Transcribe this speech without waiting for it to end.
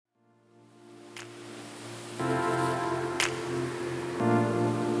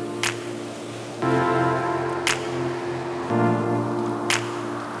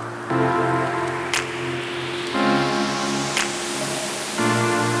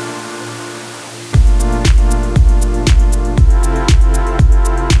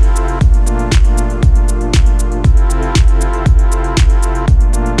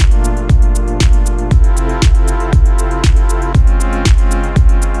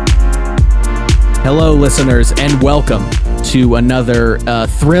Hello, listeners, and welcome to another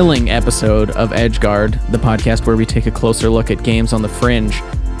thrilling episode of Edgeguard, the podcast where we take a closer look at games on the fringe.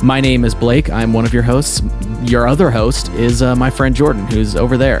 My name is Blake. I'm one of your hosts. Your other host is my friend Jordan, who's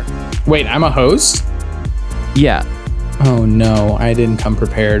over there. Wait, I'm a host? Yeah. Oh, no. I didn't come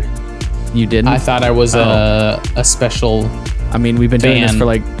prepared. You didn't? I thought I was a special I mean, we've been doing this for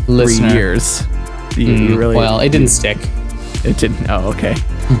like listener. 3 years. You really, well, it didn't stick. It didn't. Oh, okay.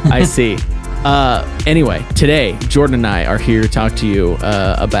 I see. Anyway, today, Jordan and I are here to talk to you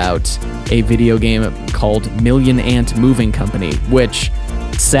about a video game called Million Ant Moving Company, which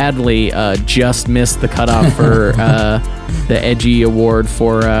sadly just missed the cutoff for the Edgy Award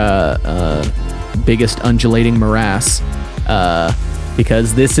for Biggest Undulating Morass,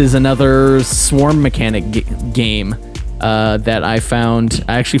 because this is another swarm mechanic game that I found.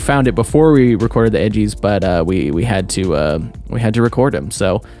 I actually found it before we recorded the Edgies, but we had to record them.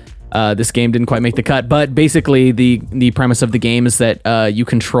 So this game didn't quite make the cut. But basically, the premise of the game is that you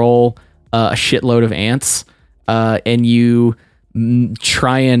control a shitload of ants, and you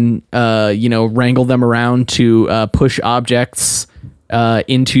try and wrangle them around to push objects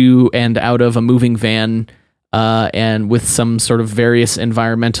into and out of a moving van, and with some sort of various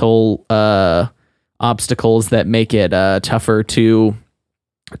environmental obstacles that make it tougher to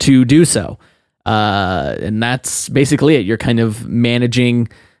do so. And that's basically it. You're kind of managing.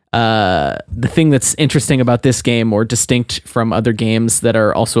 The thing that's interesting about this game, or distinct from other games that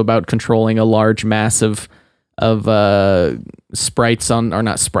are also about controlling a large mass of sprites or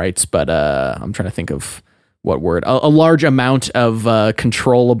not sprites, but I'm trying to think of what word, a large amount of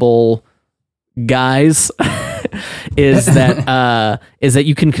controllable guys, is that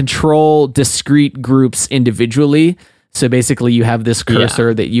you can control discrete groups individually. So basically you have this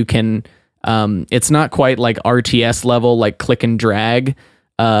cursor that you can, it's not quite like RTS level, like click and drag,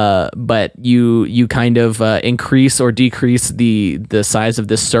 but you kind of increase or decrease the size of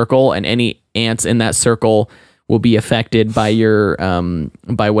this circle, and any ants in that circle will be affected by your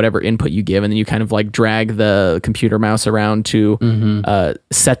by whatever input you give, and then you kind of like drag the computer mouse around to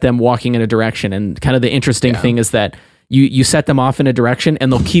set them walking in a direction. And kind of the interesting thing is that you set them off in a direction,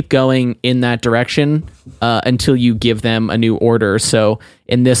 and they'll keep going in that direction until you give them a new order. So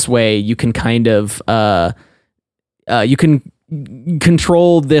in this way, you can kind of you can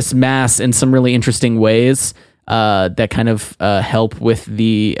control this mass in some really interesting ways that kind of help with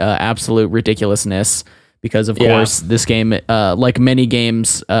the absolute ridiculousness, because of course this game, like many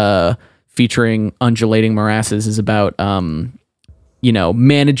games featuring undulating morasses, is about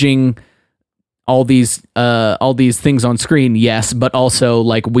managing all these things on screen, yes, but also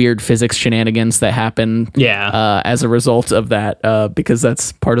like weird physics shenanigans that happen as a result of that, because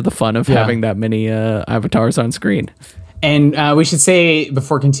that's part of the fun of having that many avatars on screen. And we should say,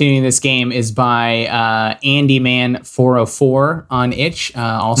 before continuing, this game is by AndyMan404 on itch,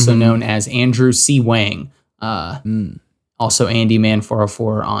 also known as Andrew C. Wang. Also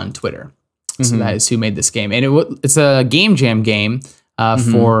AndyMan404 on Twitter. So that is who made this game. And it's a game jam game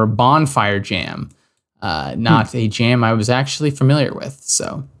for Bonfire Jam, not a jam I was actually familiar with.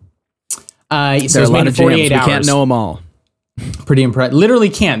 So it's made in 48 hours. We can't know them all. Pretty impressive. Literally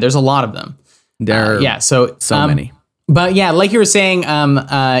can't. There's a lot of them. There are so many. But yeah, like you were saying,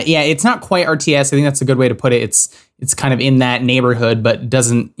 it's not quite RTS. I think that's a good way to put it. It's kind of in that neighborhood, but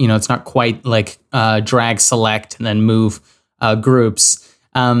doesn't, it's not quite like drag select and then move groups.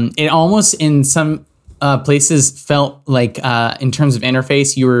 It almost in some places felt like in terms of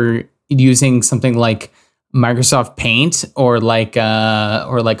interface, you were using something like Microsoft Paint or like a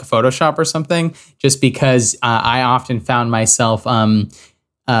Photoshop or something, just because I often found myself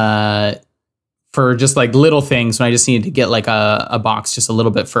for just like little things, when I just needed to get like a box just a little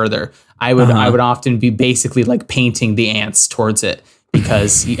bit further, I would often be basically like painting the ants towards it,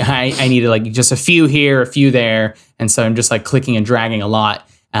 because I needed like just a few here, a few there. And so I'm just like clicking and dragging a lot.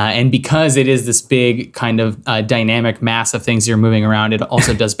 And because it is this big kind of dynamic mass of things you're moving around, it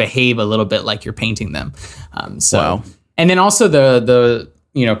also does behave a little bit like you're painting them. And then also the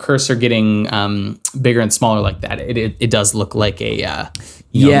cursor getting bigger and smaller like that. It does look like a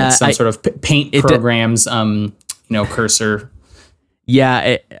sort of paint programs cursor.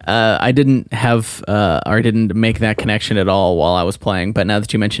 Yeah, I didn't have or didn't make that connection at all while I was playing, but now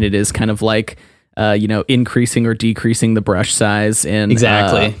that you mention it, is kind of like increasing or decreasing the brush size in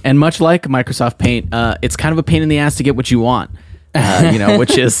exactly. And much like Microsoft Paint, it's kind of a pain in the ass to get what you want.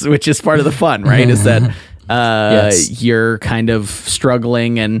 Which is part of the fun, right? Is that you're kind of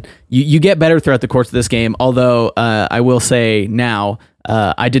struggling, and you get better throughout the course of this game. Although I will say now,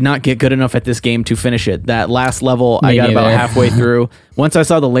 I did not get good enough at this game to finish it. That last level, I got about halfway through. Once I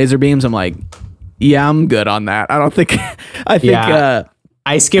saw the laser beams, I'm like, Yeah, I'm good on that. I don't think. I think. Yeah.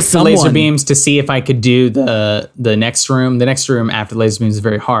 I skipped the laser beams to see if I could do the next room. The next room after the laser beams is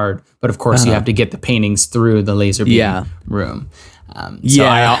very hard, but of course you have to get the paintings through the laser beam room. So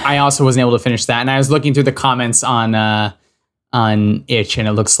I also wasn't able to finish that, and I was looking through the comments on Itch, and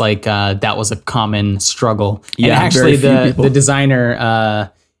it looks like that was a common struggle. Yeah, and actually the designer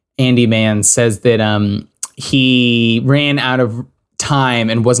Andy Mann says that he ran out of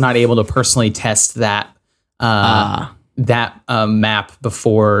time and was not able to personally test that map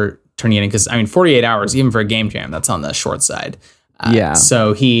before turning it in, because 48 hours even for a game jam, that's on the short side.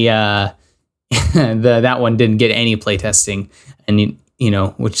 So he that one didn't get any playtesting, and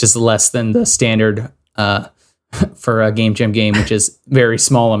which is less than the standard for a game jam game, which is very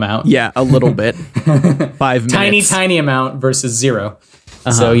small amount. Yeah, a little bit. 5 minutes. Tiny amount versus 0.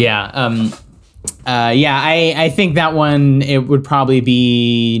 So I think that one, it would probably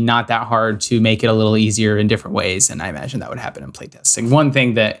be not that hard to make it a little easier in different ways, and I imagine that would happen in playtesting. One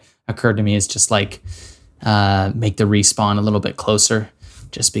thing that occurred to me is just like make the respawn a little bit closer,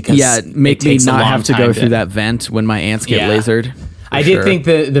 just because make me not have to go through that vent when my ants get lasered. I did think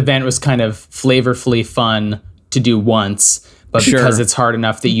the vent was kind of flavorfully fun to do once, but because it's hard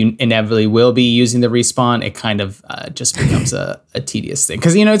enough that you inevitably will be using the respawn, it kind of just becomes a tedious thing.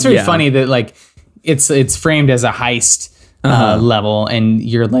 Because it's really funny that like it's framed as a heist level, and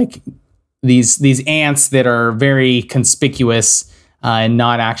you're like these ants that are very conspicuous and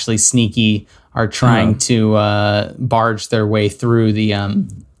not actually sneaky are trying to barge their way through the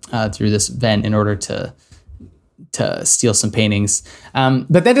through this vent in order to steal some paintings.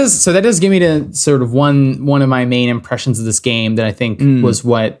 But that does give me to sort of one of my main impressions of this game that I think was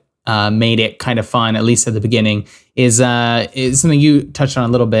what made it kind of fun, at least at the beginning, is something you touched on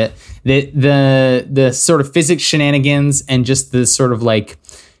a little bit. The sort of physics shenanigans and just the sort of like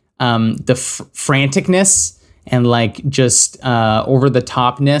the franticness and like just over the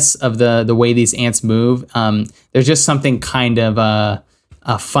topness of the way these ants move. There's just something kind of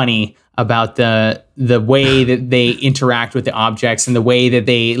funny about the way that they interact with the objects, and the way that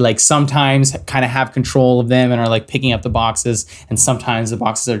they like sometimes kind of have control of them and are like picking up the boxes, and sometimes the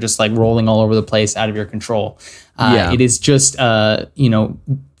boxes are just like rolling all over the place out of your control. It is just kind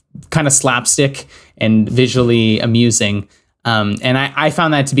of slapstick and visually amusing. And I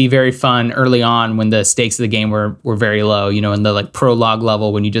found that to be very fun early on when the stakes of the game were very low, in the like prologue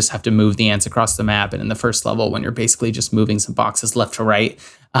level when you just have to move the ants across the map, and in the first level when you're basically just moving some boxes left to right.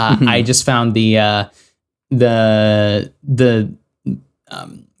 I just found the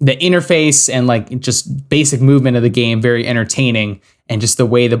interface and like just basic movement of the game very entertaining, and just the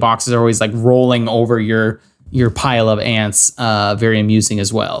way the boxes are always like rolling over your pile of ants very amusing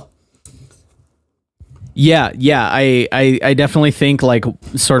as well. Yeah, I definitely think like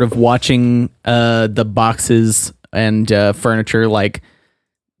sort of watching the boxes and furniture like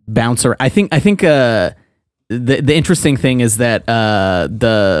bounce around. I think the interesting thing is that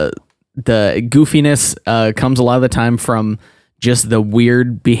the goofiness comes a lot of the time from just the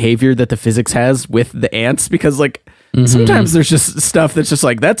weird behavior that the physics has with the ants, because like sometimes there's just stuff that's just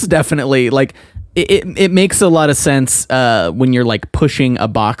like, that's definitely like it makes a lot of sense when you're like pushing a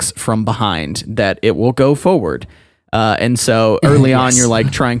box from behind that it will go forward, and so early on you're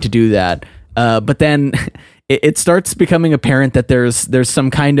like trying to do that, but then it starts becoming apparent that there's some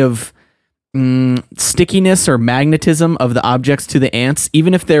kind of stickiness or magnetism of the objects to the ants,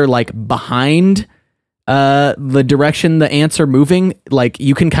 even if they're like behind the direction the ants are moving. Like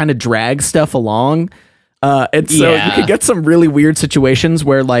you can kind of drag stuff along, and so you can get some really weird situations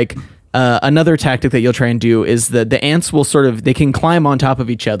where like another tactic that you'll try and do is that the ants will they can climb on top of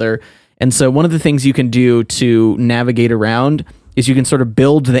each other, and so one of the things you can do to navigate around is you can sort of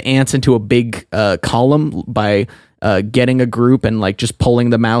build the ants into a big column by getting a group and like just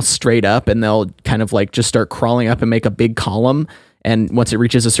pulling the mouse straight up, and they'll kind of like just start crawling up and make a big column. And once it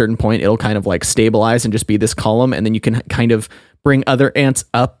reaches a certain point, it'll kind of like stabilize and just be this column. And then you can kind of bring other ants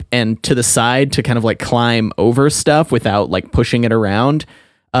up and to the side to kind of like climb over stuff without like pushing it around.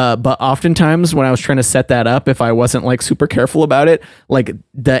 But oftentimes when I was trying to set that up, if I wasn't like super careful about it, like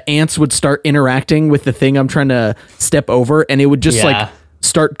the ants would start interacting with the thing I'm trying to step over, and it would just like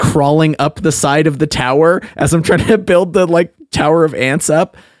start crawling up the side of the tower as I'm trying to build the like tower of ants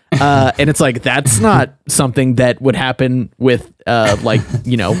up. And it's like, that's not something that would happen with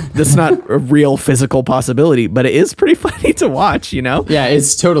that's not a real physical possibility, but it is pretty funny to watch, Yeah,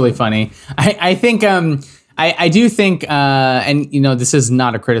 it's totally funny. I think I do think, and this is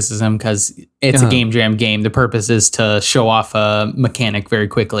not a criticism because it's a game jam game. The purpose is to show off a mechanic very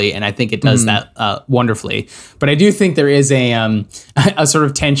quickly, and I think it does that wonderfully. But I do think there is a sort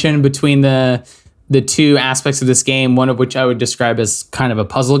of tension between the the two aspects of this game, one of which I would describe as kind of a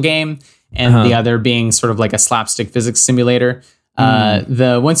puzzle game, and the other being sort of like a slapstick physics simulator.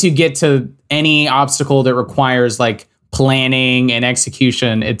 Once you get to any obstacle that requires like planning and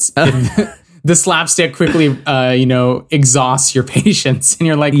execution, the slapstick quickly, exhausts your patience, and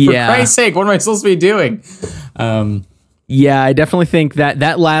you're like, for Christ's sake, what am I supposed to be doing? Yeah, I definitely think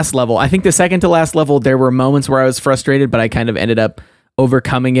that last level, I think the second to last level, there were moments where I was frustrated, but I kind of ended up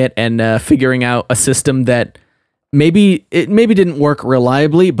overcoming it and figuring out a system that maybe didn't work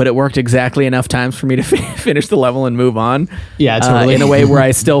reliably, but it worked exactly enough times for me to finish the level and move on. Yeah, totally. In a way where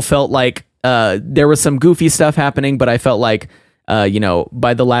I still felt like there was some goofy stuff happening, but I felt like,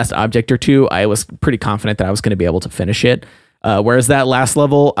 by the last object or two, I was pretty confident that I was going to be able to finish it. Whereas that last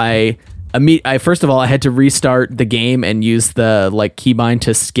level, I first of all, I had to restart the game and use the like keybind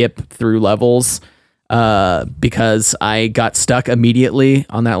to skip through levels because I got stuck immediately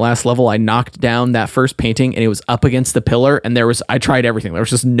on that last level. I knocked down that first painting and it was up against the pillar, and I tried everything. There was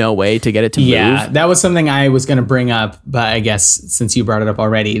just no way to get it to move. Yeah, that was something I was going to bring up, but I guess since you brought it up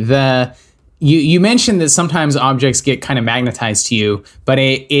already, you mentioned that sometimes objects get kind of magnetized to you, but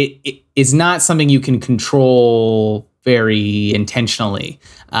it is not something you can control very intentionally.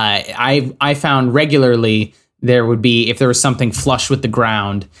 I found regularly there would be, if there was something flush with the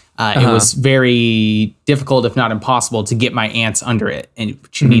ground, it was very difficult, if not impossible, to get my ants under it, and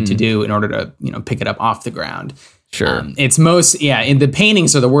what you need to do in order to pick it up off the ground. Sure. It's in the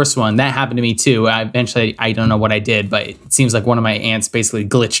paintings are the worst one. That happened to me too. Eventually, I don't know what I did, but it seems like one of my ants basically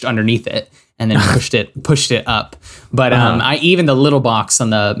glitched underneath it and then pushed it up. But even the little box on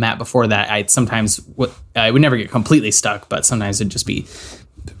the map before that, I would never get completely stuck, but sometimes it'd just be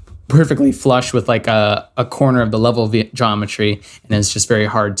perfectly flush with like a corner of the level geometry, and it's just very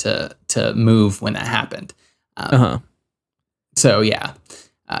hard to move when that happened. So yeah,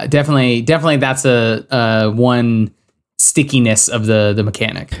 definitely that's a one stickiness of the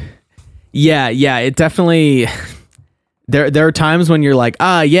mechanic. Yeah, it definitely. There are times when you're like,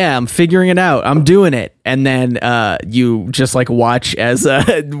 I'm figuring it out, I'm doing it, and then you just like watch as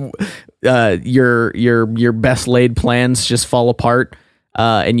your best laid plans just fall apart,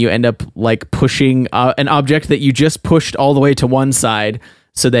 and you end up like pushing an object that you just pushed all the way to one side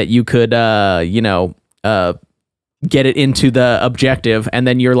so that you could get it into the objective, and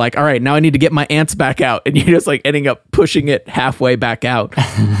then you're like, all right, now I need to get my ants back out, and you're just like ending up pushing it halfway back out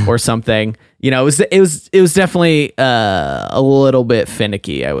or something. It was definitely a little bit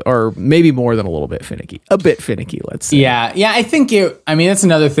finicky, or maybe more than a little bit finicky, a bit finicky, let's say. Yeah, I think that's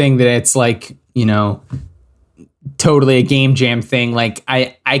another thing that it's like, totally a game jam thing. Like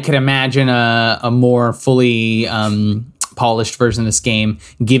I could imagine a more fully polished version of this game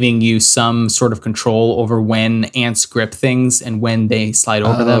giving you some sort of control over when ants grip things and when they slide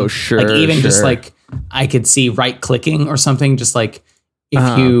over them. Sure. Like even just like I could see right clicking or something, just like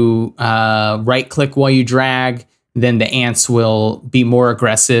if you right click while you drag, then the ants will be more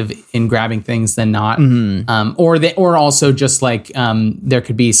aggressive in grabbing things than not. Or also just like there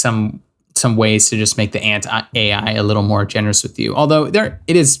could be some ways to just make the ant AI a little more generous with you. Although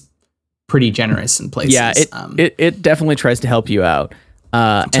it is pretty generous in places. Yeah, it definitely tries to help you out.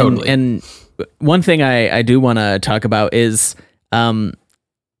 Totally. And one thing I do want to talk about is that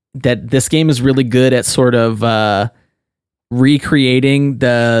this game is really good at sort of recreating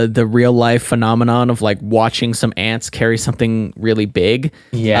the real life phenomenon of like watching some ants carry something really big.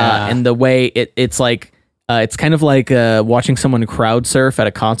 Yeah. And the way it's like, it's kind of like watching someone crowd surf at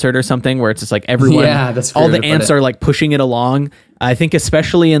a concert or something, where it's just like everyone, all the ants are like pushing it along. I think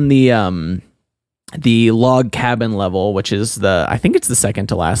especially in the log cabin level, which is I think it's the second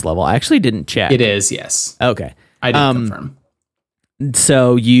to last level. I actually didn't check. It is, yes. Okay. I did confirm.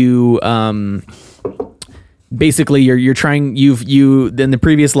 So you basically you're trying in the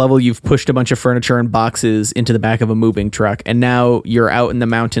previous level you've pushed a bunch of furniture and boxes into the back of a moving truck, and now you're out in the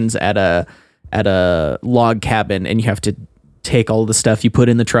mountains at a log cabin, and you have to take all the stuff you put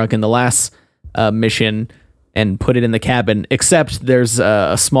in the truck in the last mission and put it in the cabin, except there's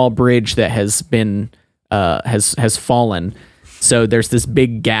a small bridge that has been has fallen. So there's this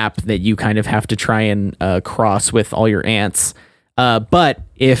big gap that you kind of have to try and cross with all your ants. But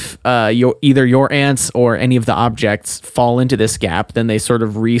if either your ants or any of the objects fall into this gap, then they sort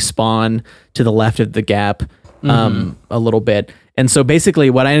of respawn to the left of the gap a little bit. And so basically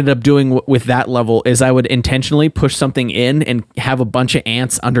what I ended up doing with that level is I would intentionally push something in and have a bunch of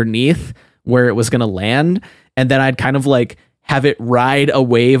ants underneath where it was going to land. And then I'd kind of like have it ride a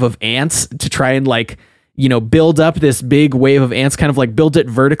wave of ants to try and like, build up this big wave of ants, kind of like build it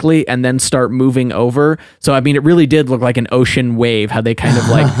vertically and then start moving over. So, I mean, it really did look like an ocean wave, how they kind of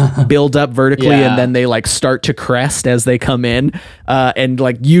like build up vertically and then they like start to crest as they come in. And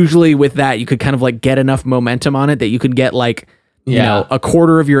like usually with that, you could kind of like get enough momentum on it that you could get like, a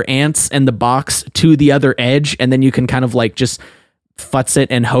quarter of your ants and the box to the other edge. And then you can kind of like just futz it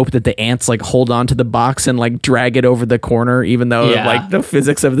and hope that the ants like hold on to the box and like drag it over the corner, even though like the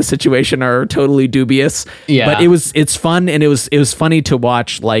physics of the situation are totally dubious. But it's fun, and it was funny to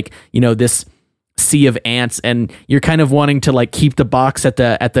watch, like, this sea of ants, and you're kind of wanting to like keep the box at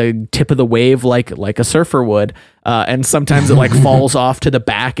the tip of the wave like a surfer would, and sometimes it like falls off to the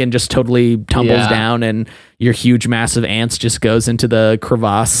back and just totally tumbles down, and your huge massive ants just goes into the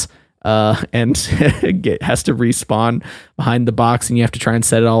crevasse and has to respawn behind the box, and you have to try and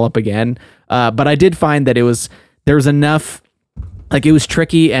set it all up again. But I did find that there was enough, like it was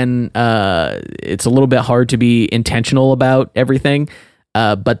tricky, and it's a little bit hard to be intentional about everything.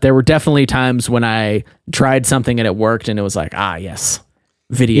 But there were definitely times when I tried something and it worked, and it was like, yes,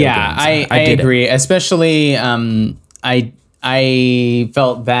 video games. I agree. Especially, I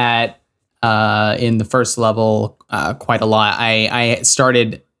felt that in the first level quite a lot. I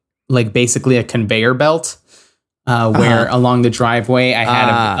started like basically a conveyor belt where along the driveway I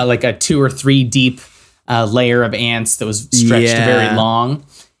had like a 2 or 3 deep layer of ants that was stretched very long.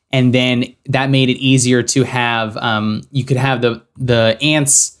 And then that made it easier to have, you could have the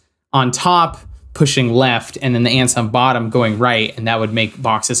ants on top pushing left and then the ants on bottom going right. And that would make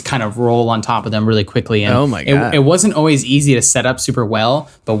boxes kind of roll on top of them really quickly. And oh my God. It wasn't always easy to set up super well,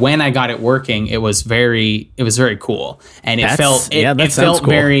 but when I got it working, it was very cool. And it felt cool.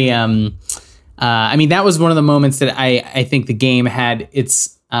 Very, I mean, that was one of the moments that I think the game had it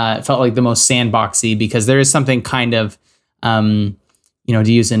felt like the most sandboxy, because there is something kind of, to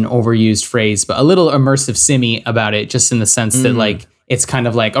use an overused phrase, but a little immersive simmy about it, just in the sense that like, it's kind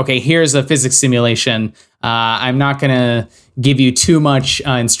of like, okay, here's a physics simulation. I'm not going to give you too much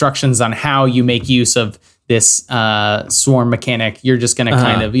instructions on how you make use of this swarm mechanic. You're just going to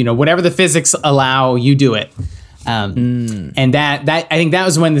kind of, whatever the physics allow, you do it. And that I think that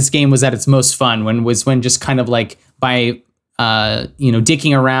was when this game was at its most fun, when just kind of like by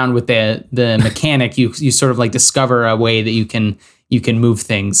dicking around with the mechanic, you sort of like discover a way that you can move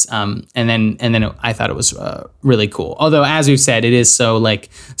things. And then I thought it was really cool. Although, as you said, it is so like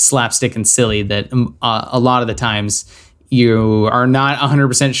slapstick and silly that a lot of the times you are not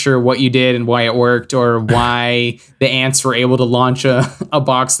 100% sure what you did and why it worked, or why the ants were able to launch a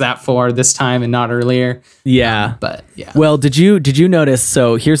box that far this time and not earlier. Yeah. But yeah. Well, did you notice?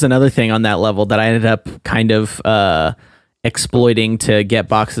 So here's another thing on that level that I ended up kind of exploiting to get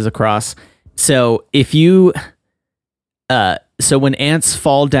boxes across. So if you so when ants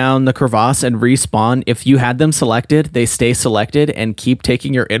fall down the crevasse and respawn, if you had them selected, they stay selected and keep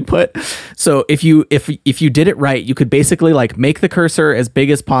taking your input. So if you did it right, you could basically like make the cursor as big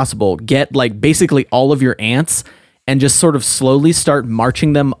as possible, get like basically all of your ants, and just sort of slowly start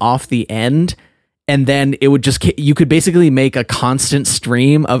marching them off the end. And then it would you could basically make a constant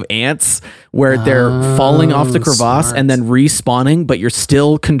stream of ants where they're falling off the crevasse and then respawning, but you're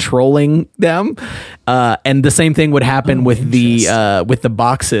still controlling them. And the same thing would happen with the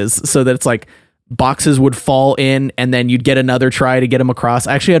boxes, so that it's like boxes would fall in and then you'd get another try to get them across.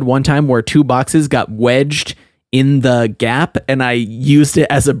 I actually had one time where 2 boxes got wedged in the gap, and I used it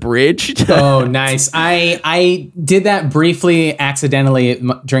as a bridge. Oh, nice. I did that briefly accidentally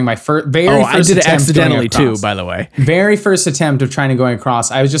during my very first I did it attempt accidentally too, by the way. Very first attempt of trying to go across.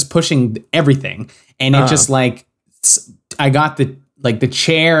 I was just pushing everything, and it just like, I got the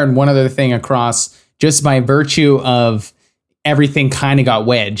chair and one other thing across just by virtue of everything kind of got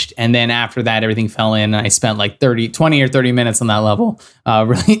wedged. And then after that, everything fell in, and I spent like 20 or 30 minutes on that level,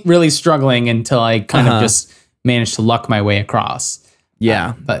 really, really struggling until I kind of just managed to luck my way across.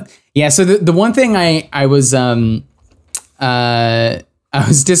 Yeah. But yeah, so the one thing I was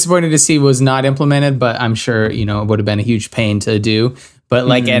disappointed to see was not implemented, but I'm sure, it would have been a huge pain to do. But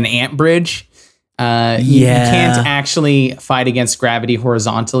like an ant bridge, you can't actually fight against gravity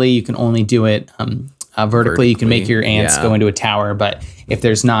horizontally. You can only do it vertically. You can make your ants go into a tower, but if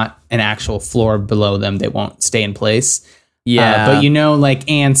there's not an actual floor below them, they won't stay in place. Yeah. But like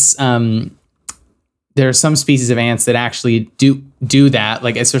ants, there are some species of ants that actually do that,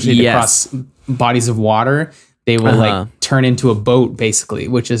 like especially across bodies of water. They will like turn into a boat basically,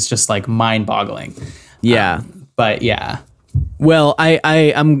 which is just like mind-boggling. Yeah. But yeah. Well,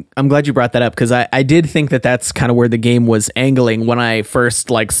 I'm glad you brought that up, because I did think that that's kind of where the game was angling when I first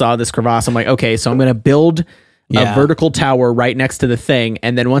like saw this crevasse. I'm like, okay, so I'm going to build Yeah. vertical tower right next to the thing,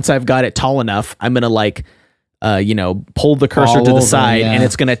 and then once I've got it tall enough, I'm gonna like pull the cursor Fall to the over, side, yeah. and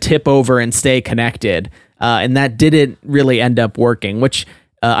it's gonna tip over and stay connected. And that didn't really end up working, which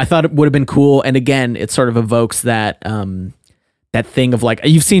I thought it would have been cool. And again, it sort of evokes that that thing of like,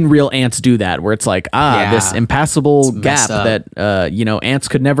 you've seen real ants do that, where it's like, this impassable It's gap messed up. that ants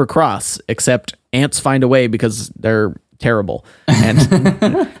could never cross, except ants find a way because they're terrible and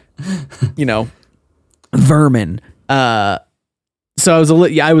vermin. So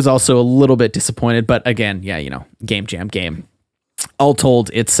I was also a little bit disappointed, but again, game jam game. All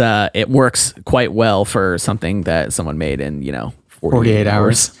told, it works quite well for something that someone made in 48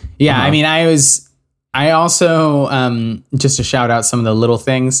 hours. Yeah, I mean, I also just to shout out some of the little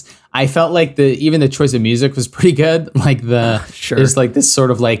things. I felt like even the choice of music was pretty good. Like Sure. there's like this sort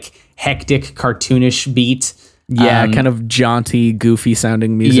of like hectic cartoonish beat. Yeah, kind of jaunty, goofy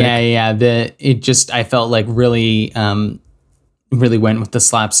sounding music. Yeah. I felt like really went with the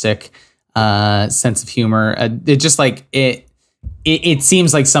slapstick sense of humor. It just like it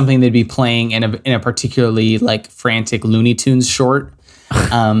seems like something they'd be playing in a particularly like frantic Looney Tunes short.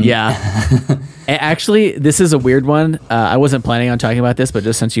 Yeah. Actually, this is a weird one. I wasn't planning on talking about this, but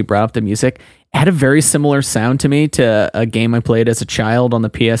just since you brought up the music, it had a very similar sound to me to a game I played as a child on the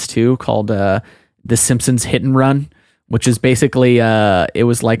PS2 called The Simpsons Hit and Run, which is basically it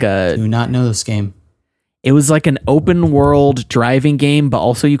was like Do not know this game. it was like an open world driving game, but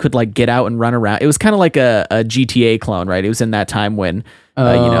also you could like get out and run around. It was kind of like a GTA clone, right? It was in that time when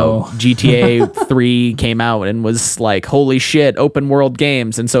GTA 3 came out and was like, holy shit, open world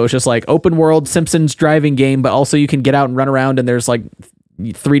games. And so it's just like open world Simpsons driving game, but also you can get out and run around and there's like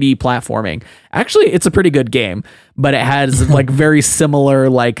 3D platforming. Actually, it's a pretty good game, but it has like very similar,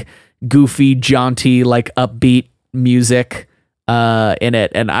 like goofy, jaunty, like upbeat music in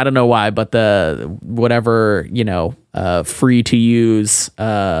it. And I don't know why, but the whatever, free to use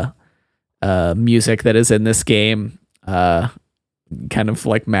music that is in this game kind of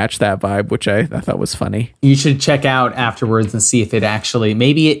like match that vibe, which I thought was funny. You should check out afterwards and see if it actually,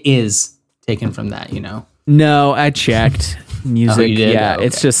 maybe it is taken from that, No, I checked music. you did? Yeah, Oh, okay.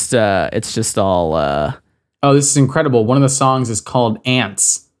 it's just all Oh, this is incredible. One of the songs is called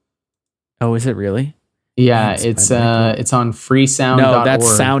Ants. oh, is it really? Yeah, Ants it's by it's on freesound.org. No, that's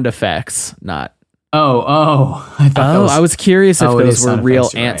sound effects, not. Oh, I thought that Oh, I was curious if Oh, it those is were sound real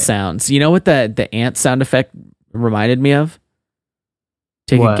effects, you're ant right. sounds. You know what the ant sound effect reminded me of?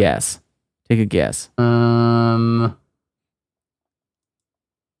 Take What? a guess. Take a guess. no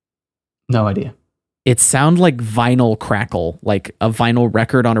idea. It sounds like vinyl crackle, like a vinyl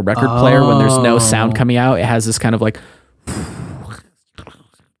record on a record player when there's no sound Oh. coming out. It has this kind of like,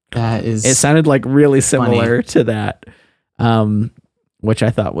 That is it sounded like really similar to that, which I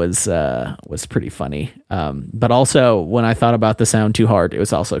thought was pretty funny. But also when I thought about the sound too hard, it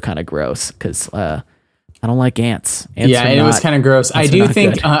was also kind of gross because I don't like ants. Ants yeah, are it was not- kind of gross. I ants are do not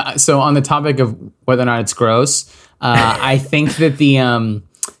think good. so. On the topic of whether or not it's gross, I think that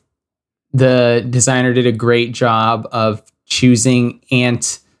the designer did a great job of choosing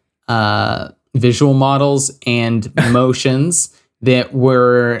ant visual models and motions that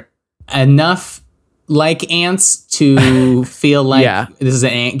were enough like ants to feel like Yeah. this is an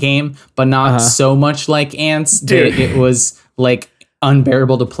ant game, but not so much like ants that Dude. it was like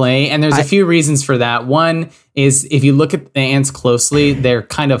unbearable to play. And there's a few reasons for that. One is if you look at the ants closely, they're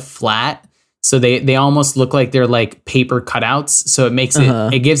kind of flat. So they almost look like they're like paper cutouts. So it makes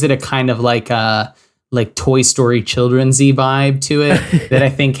it gives it a kind of like Toy Story children's-y vibe to it that I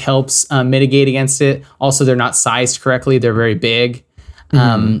think helps mitigate against it. Also, they're not sized correctly. They're very big,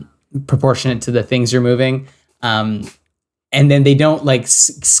 proportionate to the things you're moving. And then they don't like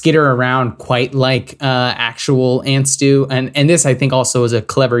skitter around quite like actual ants do. And this I think also is a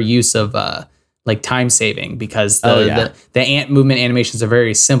clever use of like time saving because the ant movement animations are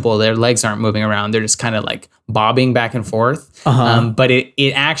very simple. Their legs aren't moving around. They're just kind of like bobbing back and forth. But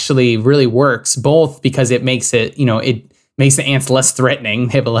it actually really works both because it makes it, it makes the ants less threatening.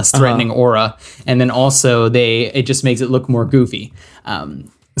 They have a less threatening aura. And then also it just makes it look more goofy.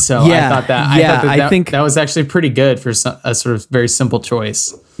 So Yeah, I thought I think- that was actually pretty good for a sort of very simple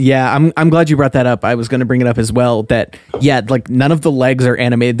choice. Yeah, I'm glad you brought that up. I was going to bring it up as well that, like none of the legs are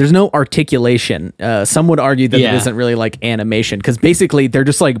animated. There's no articulation. Some would argue that it isn't really like animation because basically they're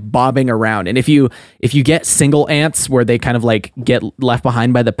just like bobbing around. And if you get single ants where they kind of like get left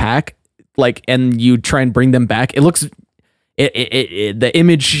behind by the pack, like, and you try and bring them back, it looks... the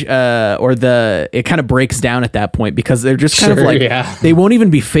image it kind of breaks down at that point because they're just kind of like they won't even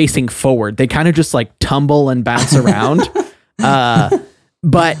be facing forward. They kind of just like tumble and bounce around.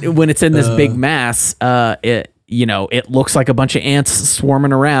 But when it's in this big mass, it looks like a bunch of ants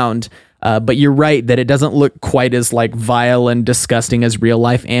swarming around. But you're right that it doesn't look quite as like vile and disgusting as real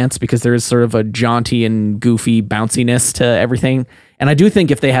life ants, because there is sort of a jaunty and goofy bounciness to everything. And I do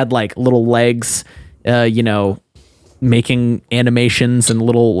think if they had like little legs, making animations and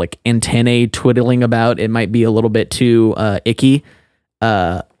little like antennae twiddling about, it might be a little bit too icky.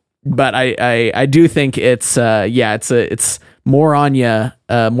 But I do think it's more on you,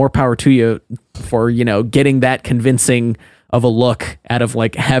 more power to you for, getting that convincing of a look out of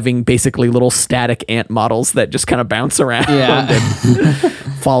like having basically little static ant models that just kind of bounce around and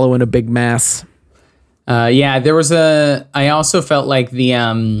follow in a big mass. I also felt like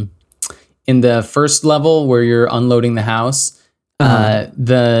in the first level where you're unloading the house,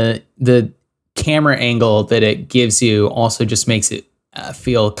 the camera angle that it gives you also just makes it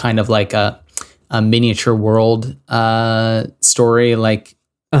feel kind of like a miniature world story. Like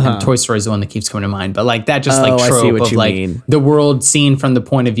Toy Story is the one that keeps coming to mind, but like that just like trope of like mean. The world seen from the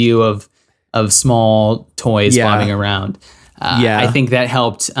point of view of small toys bobbing around. I think that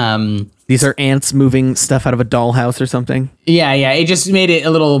helped. These are ants moving stuff out of a dollhouse or something. Yeah. It just made it a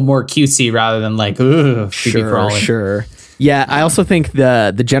little more cutesy rather than like, creepy crawling. Sure. Yeah, I also think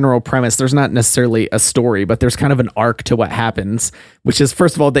the general premise, there's not necessarily a story, but there's kind of an arc to what happens, which is,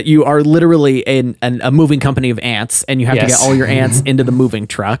 first of all, that you are literally a moving company of ants, and you have to get all your ants into the moving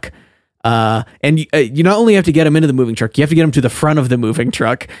truck. And you not only have to get them into the moving truck, you have to get them to the front of the moving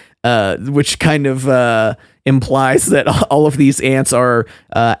truck, which kind of implies that all of these ants are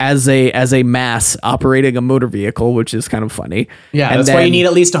as a mass operating a motor vehicle, which is kind of funny. Yeah, and that's why you need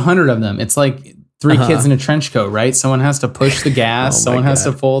at least 100 of them. It's like three kids in a trench coat, right? Someone has to push the gas, someone has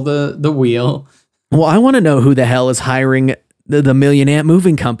to pull the wheel. Well, I want to know who the hell is hiring the Million Ant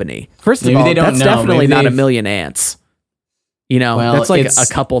Moving Company. First of all, that's definitely not a million ants. That's like a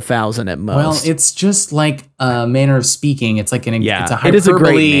couple thousand at most. Well, it's just like a manner of speaking. It's like it's a hyperbole. It is a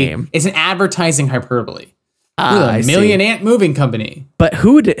great name. It's an advertising hyperbole. Million Ant Moving Company. But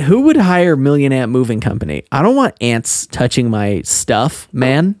who would hire Million Ant Moving Company? I don't want ants touching my stuff,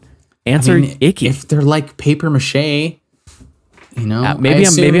 man. Ants are icky. If they're like paper mache, maybe I'm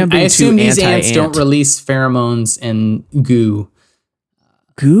being I assume too these anti-ant. ants don't release pheromones and goo.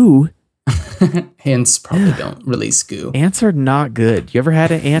 Goo? Ants probably don't release goo. Ants are not good. You ever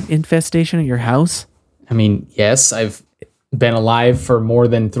had an ant infestation at your house? I mean, yes, I've been alive for more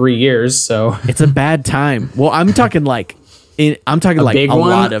than 3 years, so it's a bad time. Well, I'm talking like a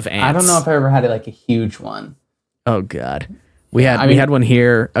lot of ants. I don't know if I ever had like a huge one. Oh God. We had one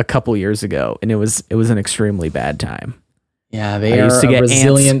here a couple years ago, and it was an extremely bad time. Yeah, they are used to get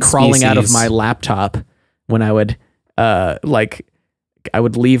ants crawling out of my laptop when I would I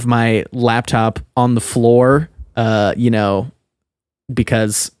would leave my laptop on the floor,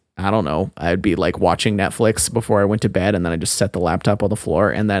 because I don't know, I'd be like watching Netflix before I went to bed, and then I just set the laptop on the floor,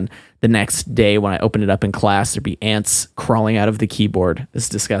 and then the next day when I opened it up in class, there'd be ants crawling out of the keyboard. It's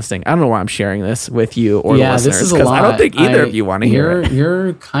disgusting. I don't know why I'm sharing this with you or the listeners, because I don't think either of you want to hear it.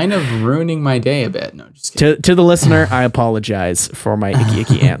 You're kind of ruining my day a bit. No, just kidding. To the listener, I apologize for my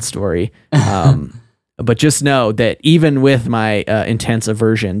icky ant story. But just know that even with my intense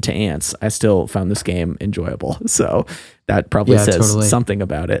aversion to ants, I still found this game enjoyable. So that probably says something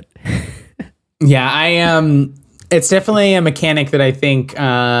about it. It's definitely a mechanic that I think,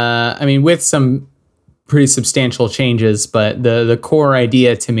 with some pretty substantial changes, but the core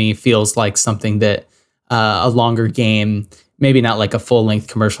idea to me feels like something that a longer game, maybe not like a full-length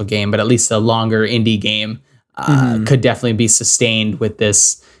commercial game, but at least a longer indie game could definitely be sustained with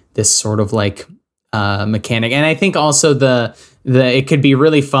this sort of like mechanic. And I think also it could be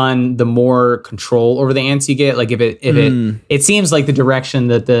really fun the more control over the ants you get. Like if it seems like the direction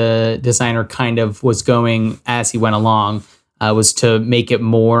that the designer kind of was going as he went along was to make it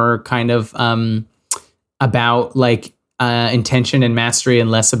more kind of about like intention and mastery and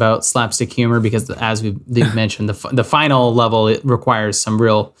less about slapstick humor, because as we've mentioned, the final level, it requires some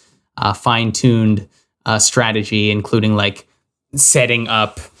real fine-tuned strategy, including like setting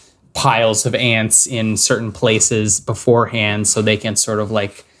up piles of ants in certain places beforehand so they can sort of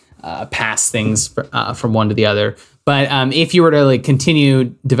like pass things from one to the other. But if you were to like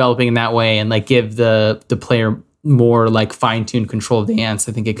continue developing in that way and like give the player more like fine-tuned control of the ants,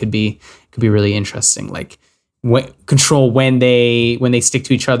 I think it could be really interesting. Like control when they stick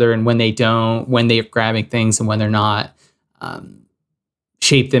to each other and when they don't, when they're grabbing things and when they're not,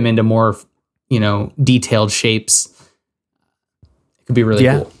 shape them into more detailed shapes. It could be really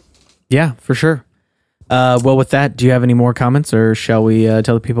cool. Yeah, for sure. Well, with that, do you have any more comments, or shall we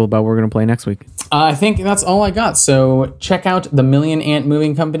tell the people about what we're going to play next week? I think that's all I got. So check out the Million Ant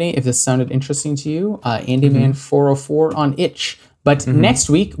Moving Company if this sounded interesting to you. Andyman 404 on itch. But next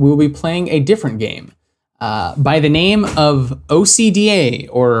week, we will be playing a different game by the name of OCDA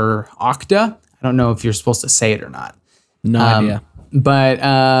or Octa. I don't know if you're supposed to say it or not. No idea. But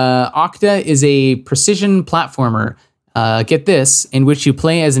Octa is a precision platformer, get this, in which you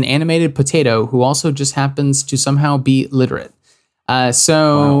play as an animated potato who also just happens to somehow be literate.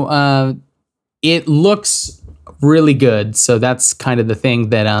 It looks really good. So that's kind of the thing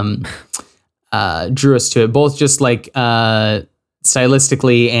that drew us to it, both just like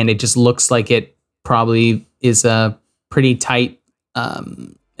stylistically, and it just looks like it probably is a pretty tight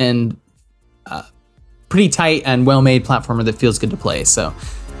and well-made platformer that feels good to play. So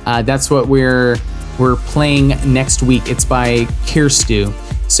that's what we're playing next week. It's by Kirstu.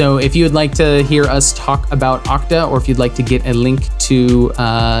 So if you would like to hear us talk about Octa, or if you'd like to get a link to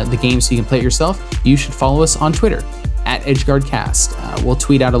the game so you can play it yourself, you should follow us on Twitter at EdgeGuardCast. We'll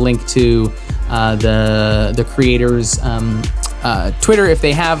tweet out a link to the creators' Twitter if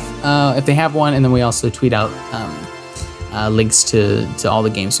they have one, and then we also tweet out links to all the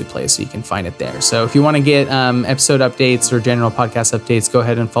games we play, so you can find it there. So if you want to get episode updates or general podcast updates, go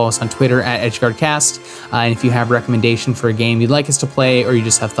ahead and follow us on Twitter at EdgeGuardCast. And if you have a recommendation for a game you'd like us to play, or you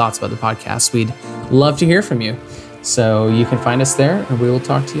just have thoughts about the podcast, we'd love to hear from you. So you can find us there, and we will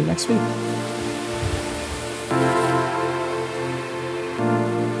talk to you next week.